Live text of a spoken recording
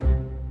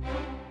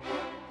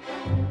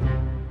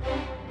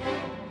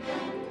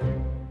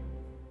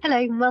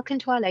Hello and welcome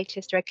to our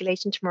latest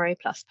Regulation Tomorrow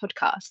Plus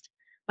podcast.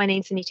 My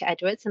name's Anita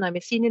Edwards and I'm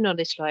a Senior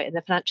Knowledge Lawyer in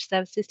the Financial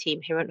Services team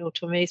here at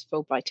Norton Rose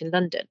Fulbright in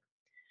London.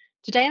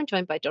 Today I'm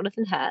joined by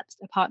Jonathan Herbst,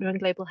 a Partner and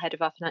Global Head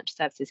of our Financial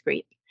Services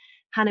Group,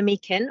 Hannah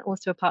Meakin,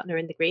 also a Partner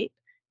in the group,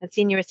 and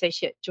Senior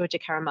Associate Georgia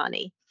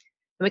Karamani. And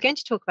we're going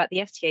to talk about the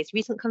FCA's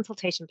recent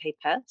consultation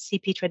paper,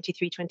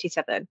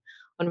 CP2327,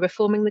 on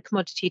reforming the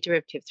commodity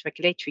derivatives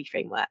regulatory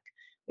framework,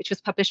 which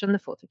was published on the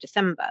 4th of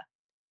December.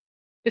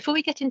 Before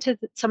we get into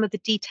some of the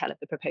detail of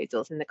the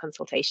proposals in the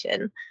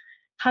consultation,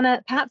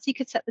 Hannah, perhaps you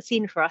could set the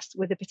scene for us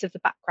with a bit of the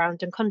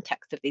background and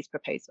context of these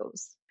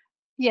proposals.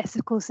 Yes,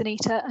 of course,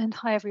 Anita, and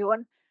hi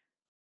everyone.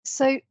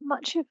 So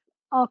much of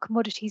our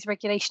commodities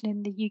regulation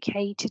in the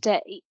UK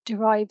today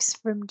derives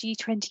from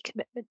G20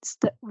 commitments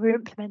that were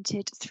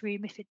implemented through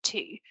MiFID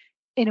II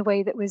in a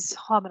way that was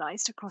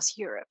harmonised across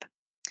Europe.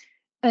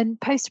 And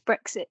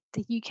post-Brexit,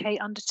 the UK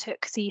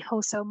undertook the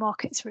Wholesale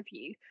Markets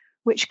Review,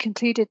 which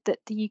concluded that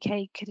the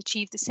UK could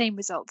achieve the same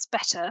results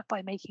better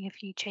by making a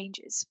few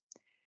changes.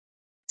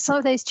 Some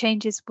of those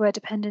changes were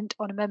dependent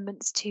on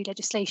amendments to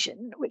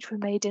legislation, which were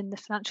made in the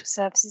Financial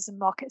Services and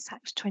Markets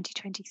Act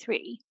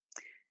 2023.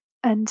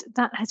 And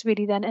that has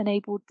really then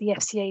enabled the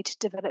FCA to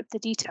develop the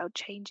detailed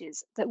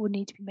changes that will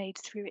need to be made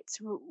through its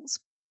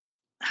rules.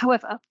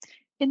 However,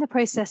 in the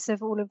process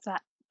of all of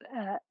that,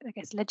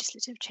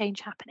 legislative change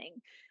happening,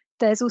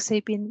 there's also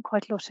been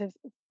quite a lot of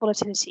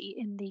volatility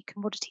in the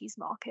commodities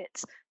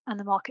markets and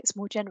the markets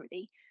more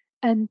generally.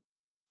 And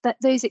that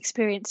those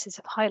experiences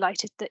have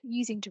highlighted that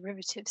using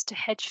derivatives to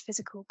hedge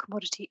physical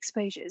commodity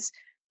exposures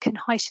can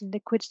heighten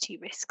liquidity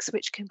risks,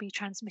 which can be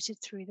transmitted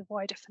through the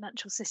wider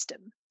financial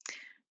system.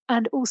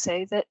 And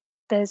also that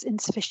there's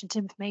insufficient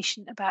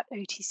information about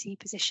OTC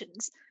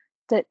positions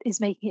that is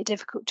making it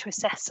difficult to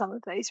assess some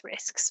of those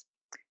risks.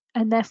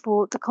 And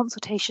therefore, the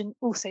consultation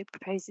also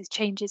proposes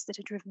changes that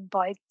are driven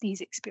by these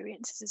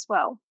experiences as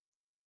well.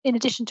 In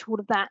addition to all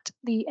of that,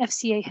 the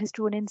FCA has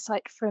drawn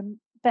insight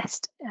from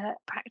best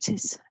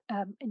practice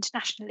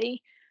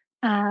internationally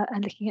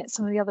and looking at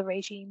some of the other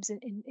regimes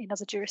in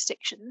other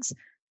jurisdictions.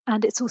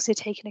 And it's also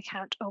taken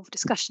account of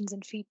discussions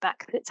and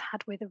feedback that it's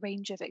had with a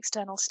range of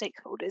external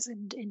stakeholders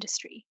and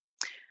industry.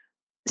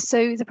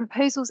 So the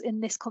proposals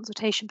in this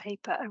consultation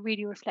paper are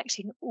really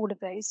reflecting all of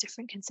those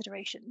different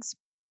considerations.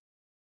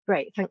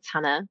 Great, thanks,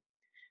 Hannah.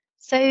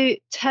 So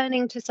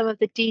turning to some of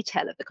the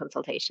detail of the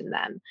consultation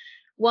then,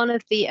 one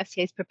of the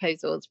FCA's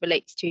proposals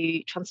relates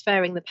to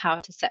transferring the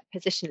power to set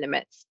position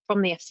limits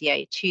from the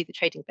FCA to the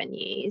trading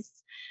venues.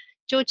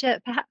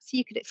 Georgia, perhaps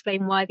you could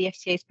explain why the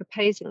FCA is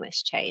proposing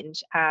this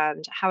change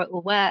and how it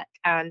will work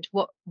and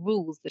what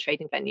rules the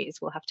trading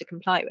venues will have to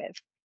comply with.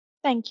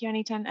 Thank you,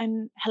 Anita,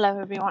 and hello,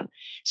 everyone.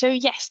 So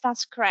yes,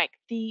 that's correct.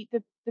 The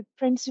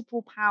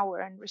principal power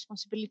and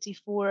responsibility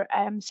for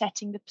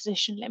setting the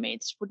position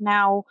limits would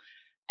now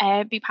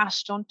be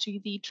passed on to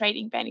the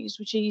trading venues,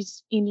 which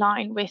is in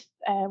line with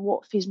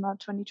what FSMA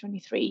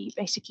 2023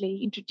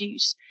 basically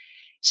introduced.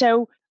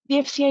 So the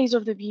FCA is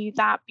of the view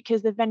that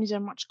because the venues are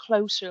much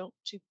closer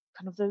to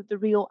kind of the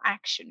real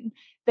action,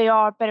 they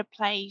are better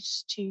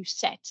placed to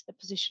set the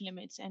position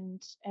limits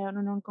and on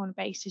an ongoing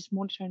basis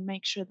monitor and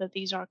make sure that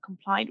these are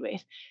complied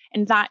with.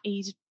 And that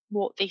is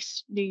what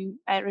this new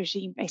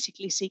regime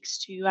basically seeks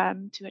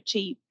to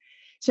achieve.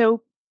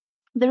 So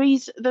there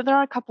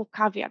are a couple of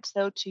caveats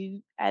though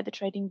to the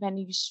trading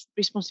venues'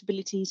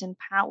 responsibilities and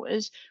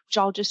powers, which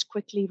I'll just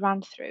quickly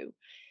run through.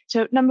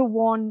 So number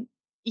one,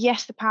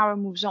 yes, the power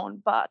moves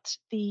on, but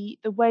the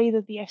way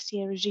that the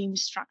FCA regime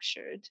is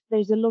structured,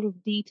 there's a lot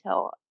of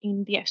detail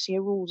in the FCA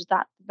rules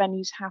that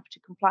venues have to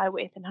comply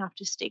with and have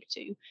to stick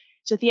to.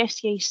 So the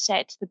FCA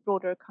sets the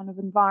broader kind of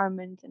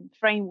environment and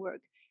framework,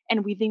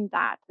 and within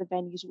that, the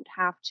venues would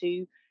have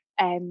to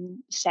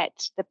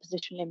set the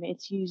position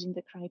limits using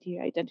the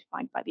criteria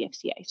identified by the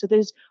FCA. So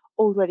there's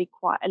already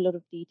quite a lot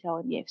of detail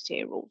in the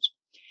FCA rules.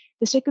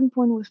 The second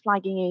point with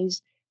flagging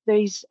is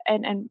there's,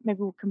 and maybe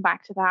we'll come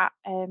back to that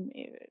in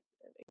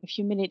a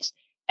few minutes,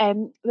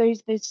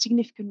 there's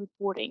significant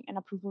reporting and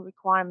approval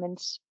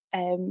requirements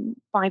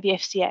by the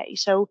FCA.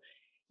 So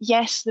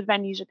yes, the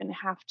venues are going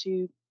to have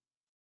to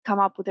come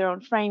up with their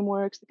own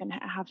frameworks, they're going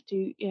to have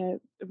to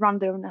run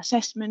their own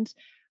assessments,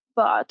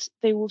 but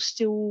they will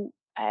still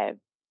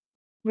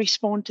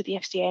respond to the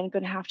FCA and are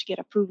going to have to get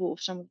approval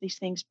of some of these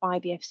things by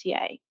the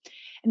FCA.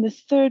 And the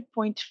third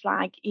point to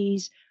flag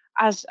is,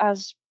 as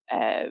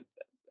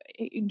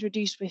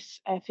introduced with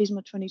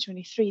FSMA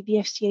 2023, the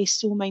FCA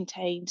still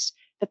maintains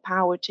the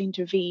power to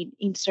intervene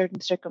in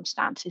certain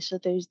circumstances. So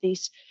there's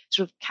this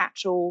sort of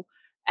catch-all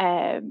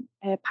power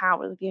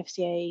that the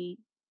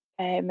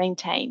FCA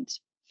maintains.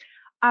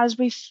 As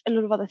with a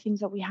lot of other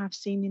things that we have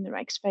seen in the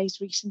reg space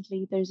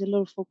recently, there's a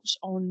lot of focus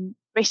on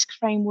risk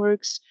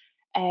frameworks,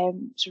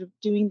 sort of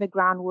doing the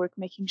groundwork,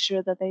 making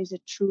sure that there's a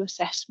true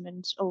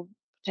assessment of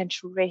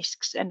potential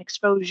risks and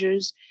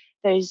exposures.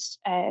 There's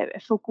a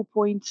focal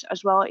point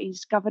as well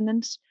is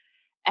governance.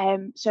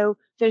 So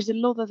there's a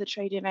lot that the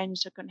trading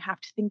venues are going to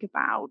have to think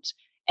about,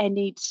 and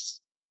it's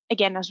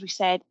again, as we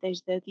said,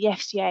 there's the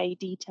FCA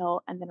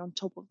detail, and then on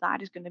top of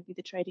that is going to be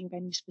the trading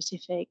venue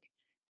specific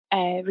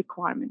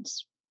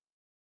requirements.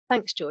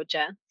 Thanks,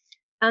 Georgia.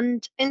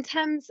 And in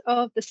terms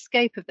of the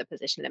scope of the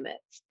position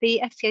limits, the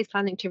FCA is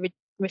planning to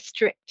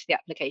restrict the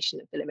application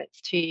of the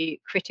limits to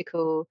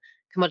critical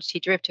commodity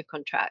derivative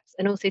contracts,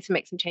 and also to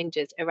make some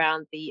changes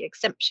around the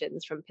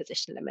exemptions from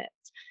position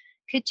limits.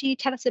 Could you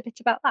tell us a bit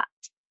about that?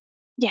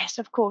 Yes,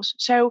 of course.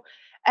 So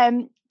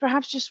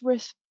perhaps just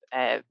worth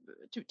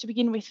to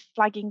begin with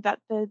flagging that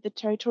the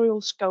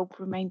territorial scope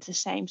remains the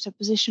same. So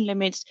position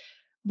limits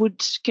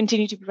would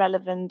continue to be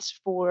relevant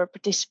for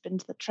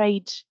participants that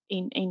trade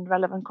in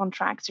relevant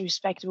contracts,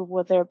 irrespective of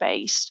where they're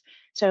based,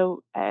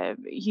 so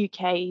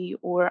UK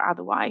or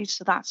otherwise.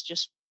 So that's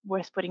just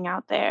worth putting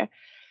out there.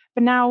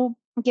 But now,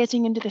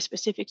 getting into the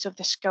specifics of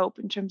the scope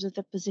in terms of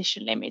the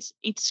position limits,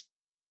 it's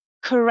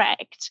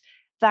correct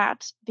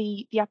that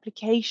the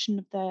application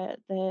of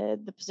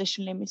the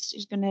position limits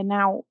is going to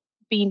now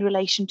be in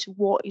relation to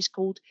what is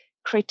called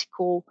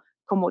critical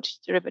commodity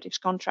derivatives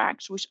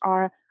contracts, which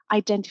are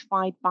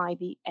identified by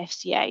the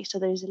FCA. So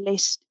there's a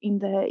list in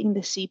the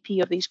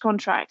CP of these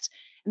contracts,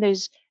 and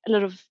there's a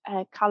lot of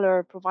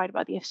color provided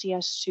by the FCA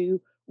as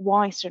to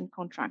why certain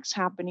contracts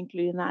have been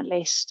included in that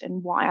list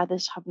and why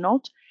others have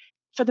not.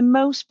 For the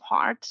most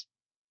part,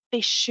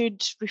 they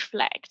should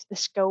reflect the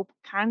scope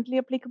currently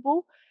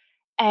applicable,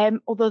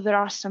 although there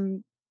are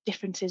some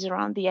differences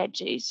around the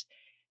edges.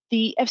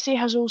 The FCA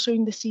has also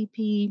in the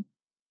CP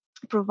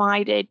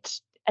provided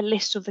a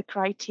list of the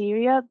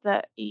criteria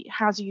that it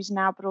has used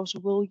now, but also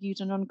will use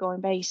on an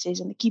ongoing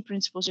basis, and the key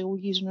principles it will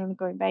use on an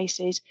ongoing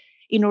basis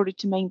in order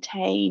to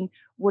maintain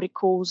what it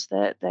calls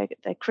the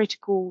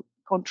critical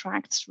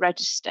contracts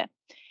register.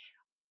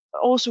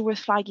 Also worth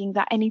flagging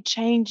that any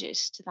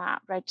changes to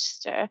that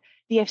register,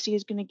 the FCA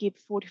is going to give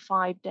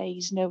 45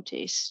 days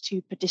notice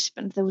to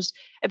participants. There was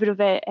a bit of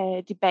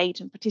a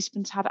debate, and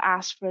participants have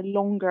asked for a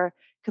longer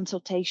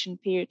consultation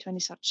period to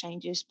any such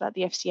changes, but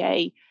the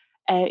FCA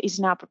is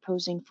now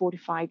proposing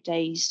 45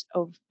 days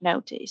of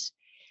notice.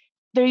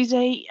 There is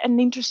an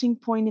interesting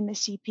point in the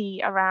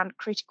CP around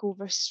critical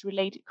versus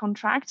related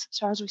contracts.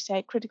 So as we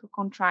say, critical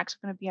contracts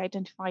are going to be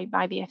identified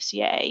by the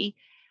FCA.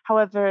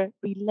 However,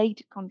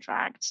 related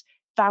contracts,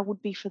 that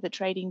would be for the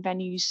trading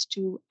venues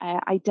to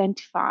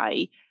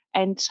identify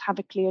and have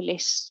a clear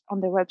list on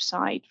their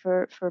website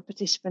for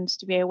participants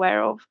to be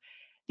aware of.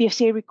 The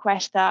FCA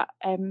requests that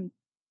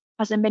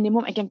as a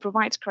minimum, again,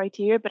 provides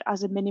criteria, but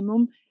as a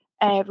minimum,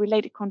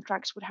 related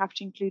contracts would have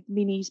to include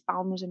minis,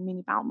 BALMOs, and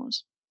mini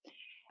BALMOs.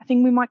 I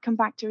think we might come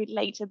back to it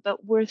later,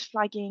 but worth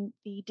flagging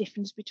the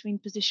difference between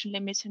position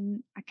limits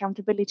and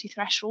accountability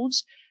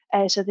thresholds.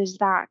 So there's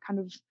that kind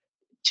of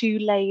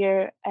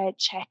two-layer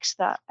checks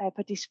that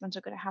participants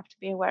are going to have to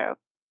be aware of.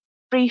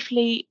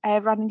 Briefly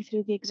running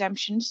through the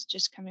exemptions,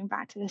 just coming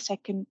back to the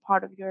second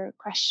part of your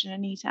question,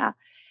 Anita.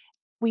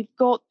 We've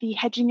got the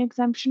hedging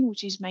exemption,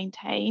 which is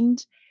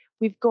maintained.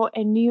 We've got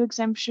a new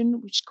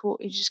exemption, which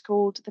is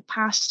called the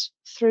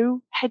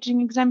pass-through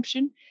hedging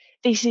exemption.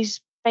 This is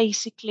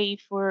basically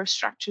for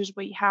structures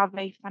where you have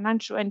a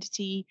financial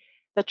entity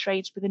that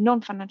trades with a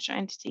non-financial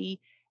entity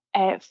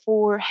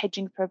for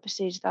hedging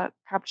purposes that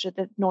capture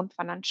the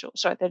non-financial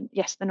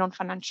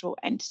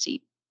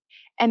entity.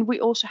 And we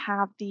also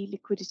have the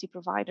liquidity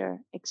provider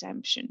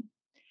exemption.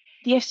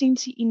 The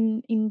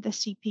FCA in the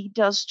CP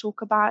does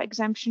talk about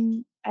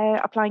exemption,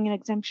 applying an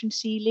exemption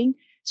ceiling.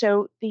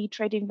 So the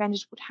trading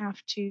venues would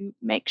have to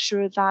make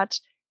sure that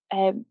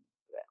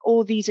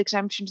all these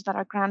exemptions that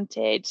are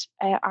granted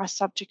are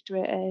subject to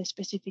a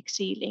specific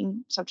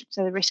ceiling, subject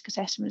to the risk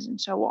assessments and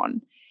so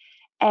on.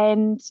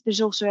 And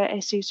there's also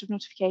a series of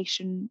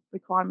notification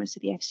requirements to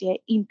the FCA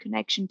in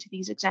connection to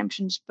these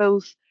exemptions,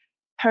 both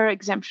per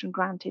exemption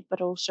granted,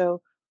 but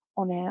also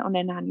on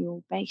an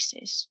annual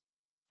basis.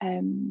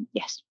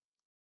 Yes.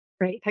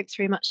 Great, thanks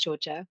very much,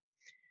 Georgia.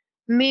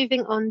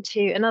 Moving on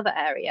to another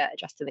area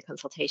addressed in the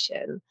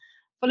consultation.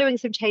 Following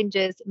some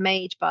changes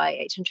made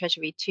by HM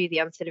Treasury to the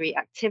ancillary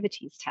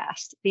activities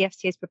test, the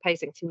FCA is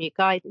proposing some new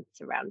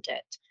guidance around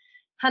it.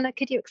 Hannah,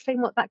 could you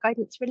explain what that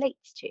guidance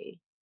relates to?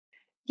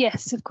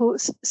 Yes, of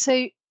course.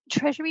 So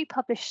Treasury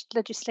published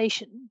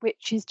legislation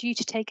which is due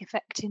to take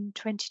effect in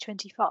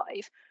 2025,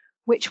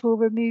 which will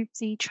remove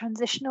the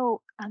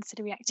transitional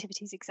ancillary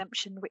activities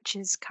exemption, which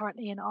is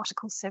currently in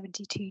Article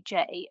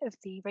 72J of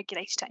the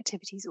Regulated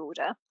Activities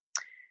Order,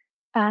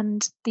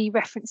 and the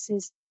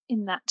references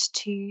in that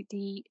to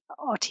the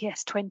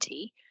RTS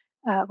 20,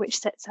 which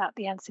sets out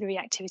the ancillary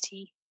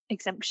activity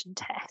exemption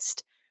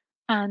test,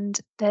 and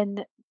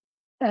then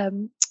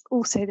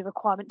also the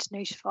requirement to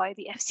notify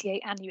the FCA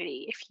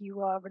annually if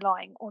you are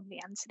relying on the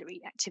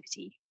ancillary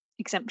activity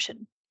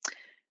exemption.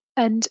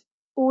 And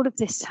all of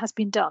this has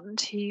been done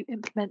to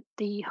implement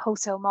the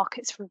wholesale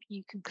markets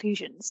review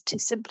conclusions to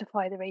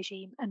simplify the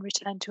regime and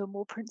return to a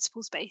more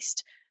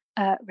principles-based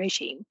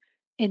regime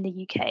in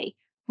the UK,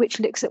 which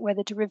looks at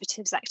whether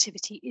derivatives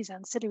activity is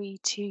ancillary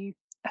to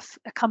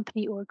a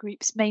company or a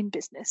group's main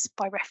business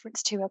by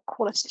reference to a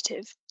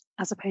qualitative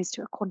as opposed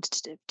to a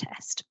quantitative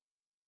test.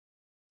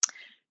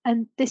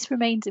 And this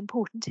remains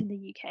important in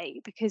the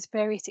UK because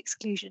various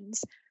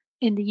exclusions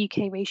in the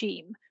UK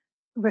regime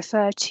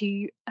refer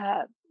to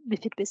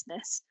MiFID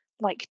business,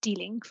 like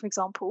dealing, for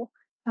example,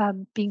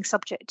 being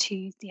subject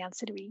to the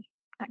ancillary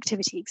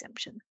activity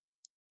exemption.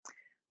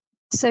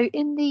 So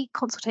in the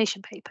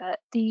consultation paper,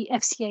 the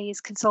FCA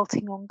is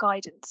consulting on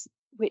guidance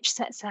which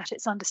sets out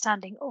its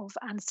understanding of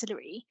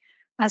ancillary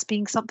as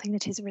being something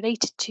that is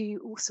related to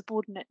or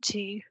subordinate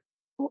to,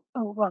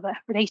 or rather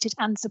related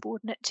and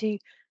subordinate to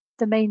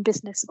the main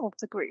business of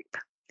the group.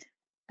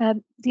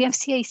 The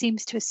FCA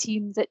seems to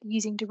assume that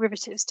using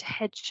derivatives to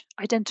hedge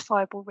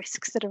identifiable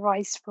risks that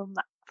arise from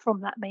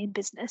that main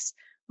business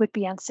would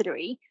be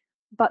ancillary,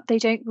 but they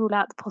don't rule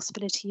out the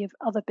possibility of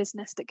other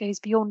business that goes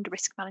beyond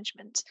risk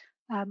management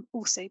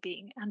also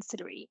being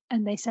ancillary,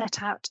 and they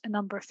set out a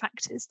number of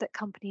factors that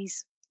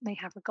companies may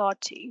have regard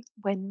to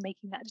when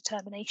making that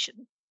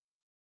determination.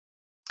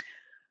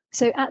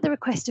 So at the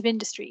request of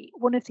industry,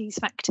 one of these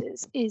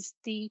factors is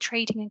the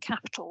trading and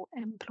capital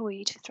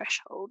employed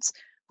thresholds,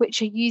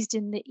 which are used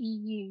in the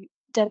EU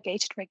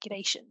delegated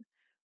regulation,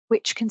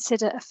 which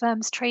consider a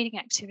firm's trading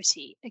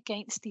activity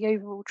against the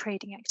overall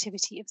trading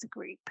activity of the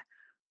group,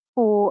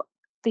 or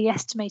the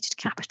estimated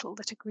capital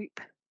that a group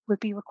would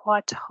be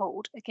required to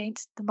hold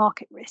against the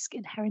market risk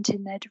inherent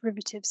in their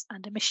derivatives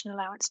and emission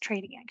allowance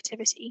trading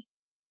activity.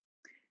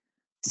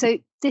 So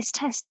this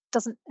test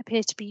doesn't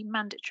appear to be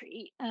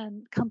mandatory,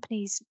 and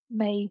companies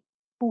may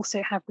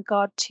also have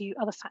regard to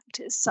other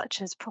factors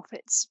such as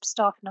profits,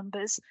 staff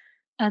numbers,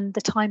 and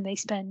the time they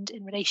spend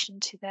in relation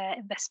to their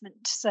investment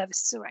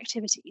services or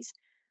activities.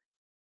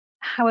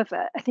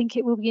 However, I think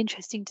it will be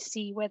interesting to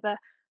see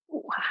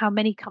how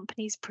many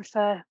companies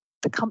prefer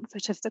the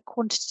comfort of the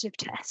quantitative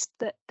test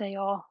that they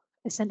are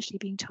essentially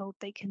being told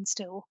they can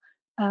still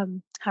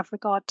have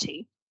regard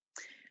to.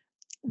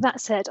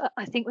 That said,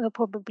 I think there'll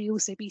probably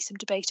also be some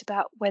debate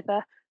about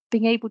whether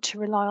being able to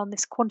rely on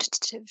this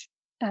quantitative,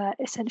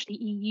 essentially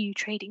EU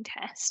trading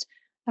test,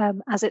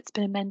 as it's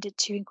been amended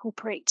to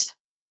incorporate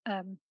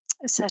a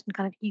certain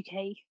kind of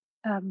UK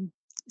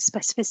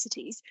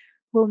specificities,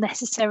 will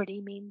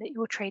necessarily mean that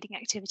your trading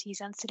activity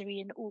is ancillary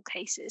in all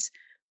cases.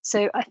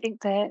 So I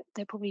think there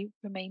probably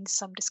remains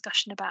some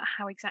discussion about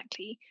how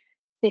exactly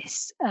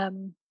this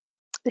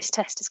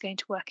test is going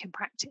to work in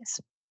practice.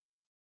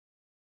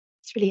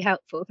 It's really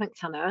helpful. Thanks,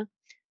 Hannah.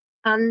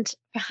 And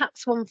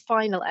perhaps one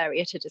final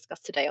area to discuss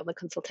today on the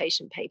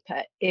consultation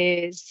paper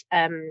is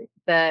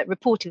the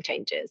reporting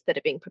changes that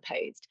are being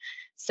proposed.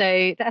 So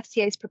the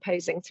FCA is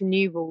proposing some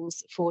new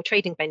rules for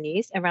trading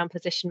venues around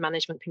position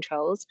management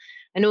controls,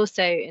 and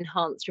also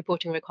enhanced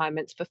reporting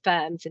requirements for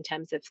firms in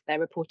terms of their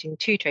reporting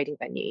to trading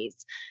venues.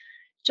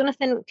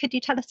 Jonathan, could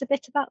you tell us a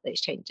bit about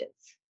those changes?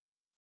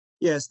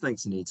 Yes,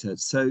 thanks, Anita.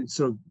 So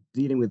sort of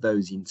dealing with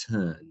those in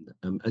turn,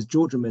 as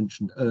Georgia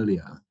mentioned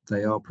earlier,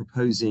 they are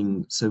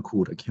proposing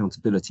so-called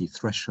accountability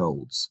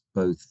thresholds,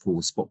 both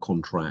for spot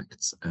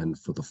contracts and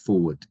for the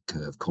forward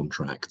curve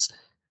contracts,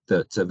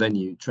 that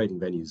trading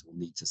venues will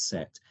need to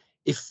set.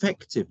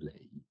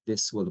 Effectively,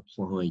 this will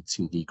apply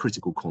to the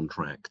critical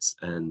contracts,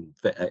 and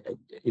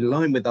in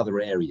line with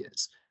other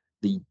areas,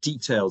 the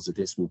details of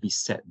this will be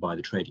set by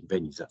the trading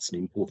venues. That's an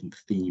important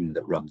theme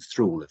that runs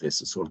through all of this,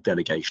 a sort of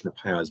delegation of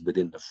powers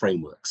within the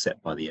framework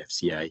set by the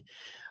FCA.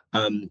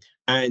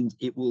 And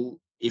it will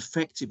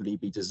effectively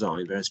be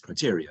designed, various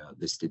criteria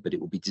listed, but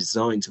it will be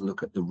designed to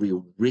look at the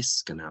real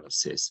risk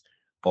analysis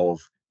of,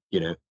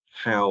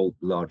 how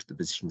large the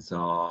positions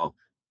are,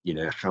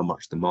 how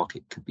much the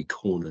market could be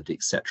cornered,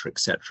 etc.,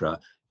 etc.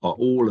 Are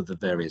all of the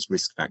various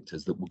risk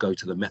factors that will go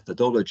to the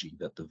methodology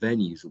that the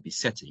venues will be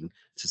setting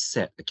to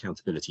set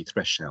accountability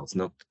thresholds.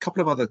 Now, a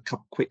couple of other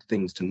quick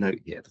things to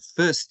note here. The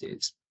first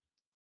is,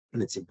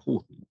 and it's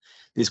important,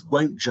 this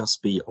won't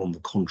just be on the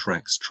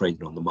contracts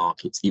traded on the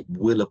markets. It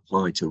will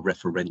apply to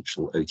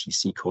referential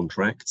OTC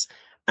contracts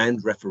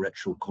and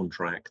referential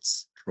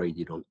contracts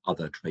traded on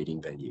other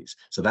trading venues.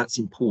 So that's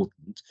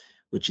important,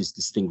 which is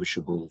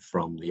distinguishable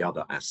from the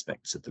other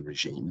aspects of the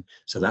regime.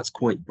 So that's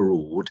quite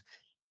broad.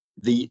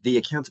 The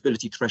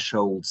accountability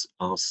thresholds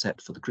are set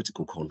for the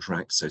critical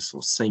contracts, so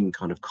sort of same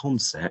kind of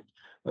concept,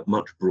 but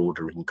much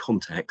broader in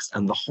context.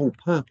 And the whole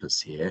purpose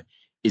here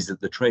is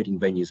that the trading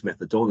venues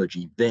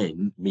methodology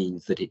then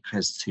means that it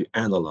has to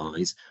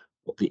analyze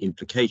what the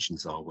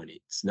implications are when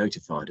it's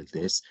notified of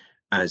this,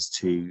 as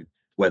to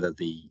whether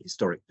the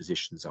historic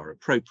positions are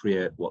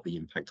appropriate, what the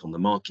impact on the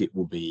market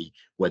will be,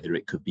 whether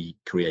it could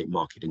create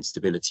market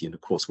instability, and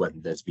of course, whether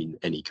there's been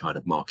any kind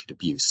of market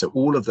abuse. So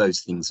all of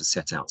those things are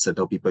set out. So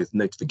there'll be both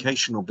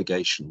notification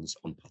obligations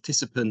on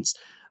participants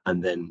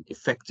and then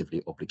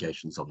effectively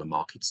obligations on the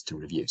markets to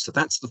review. So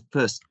that's the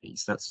first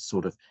piece. That's a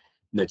sort of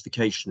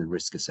notification and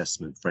risk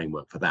assessment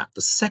framework for that.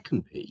 The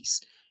second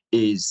piece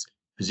is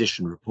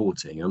position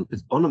reporting.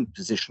 On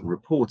position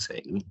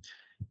reporting,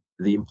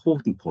 the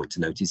important point to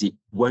note is it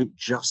won't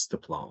just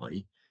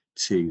apply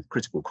to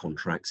critical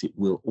contracts. It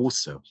will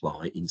also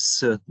apply in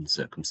certain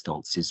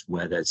circumstances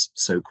where there's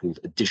so-called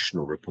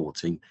additional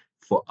reporting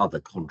for other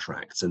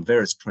contracts, and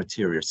various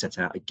criteria are set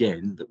out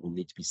again that will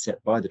need to be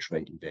set by the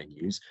trading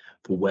venues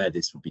for where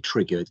this will be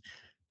triggered.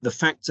 The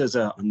factors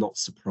are not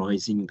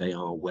surprising. They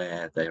are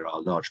where there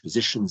are large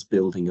positions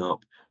building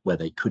up, where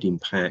they could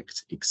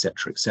impact,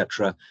 etc.,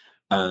 etc.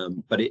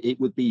 But it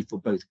would be for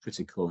both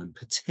critical and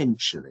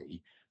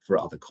potentially for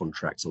other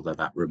contracts, although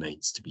that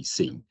remains to be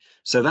seen.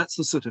 So that's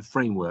the sort of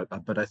framework.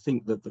 But I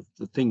think that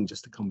the thing,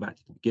 just to come back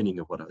to the beginning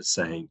of what I was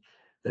saying,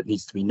 that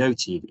needs to be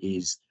noted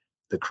is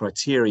the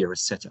criteria are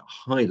set at a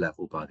high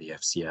level by the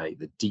FCA.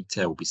 The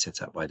detail will be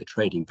set out by the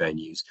trading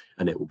venues,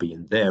 and it will be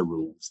in their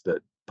rules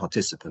that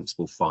participants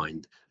will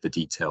find the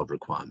detailed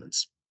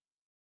requirements.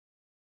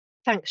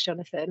 Thanks,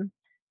 Jonathan.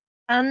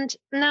 And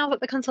now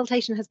that the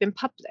consultation has been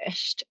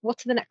published,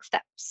 what are the next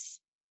steps?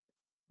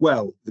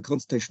 Well, the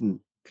consultation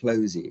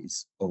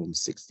closes on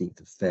 16th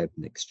of Feb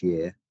next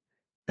year,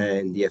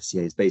 and the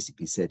FCA has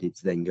basically said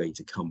it's then going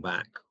to come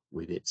back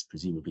with its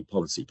presumably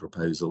policy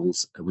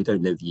proposals. We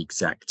don't know the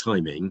exact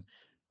timing,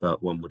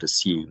 but one would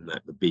assume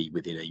that would be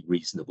within a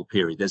reasonable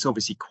period. There's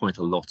obviously quite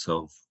a lot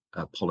of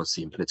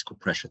policy and political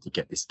pressure to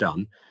get this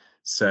done.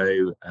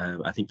 So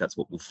I think that's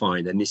what we'll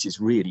find. And this is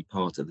really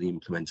part of the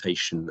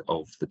implementation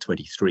of the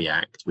 23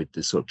 Act, with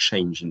the sort of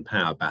change in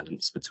power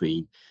balance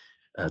between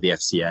the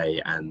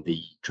FCA and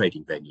the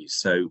trading venues.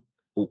 So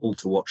all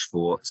to watch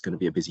for. It's going to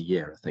be a busy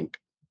year, I think.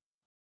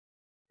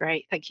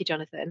 Great. Thank you,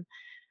 Jonathan.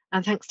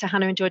 And thanks to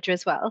Hannah and Georgia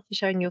as well for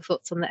sharing your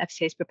thoughts on the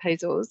FCA's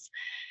proposals.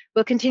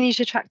 We'll continue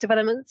to track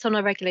developments on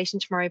our Regulation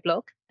Tomorrow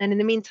blog. And in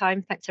the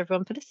meantime, thanks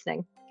everyone for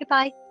listening.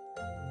 Goodbye.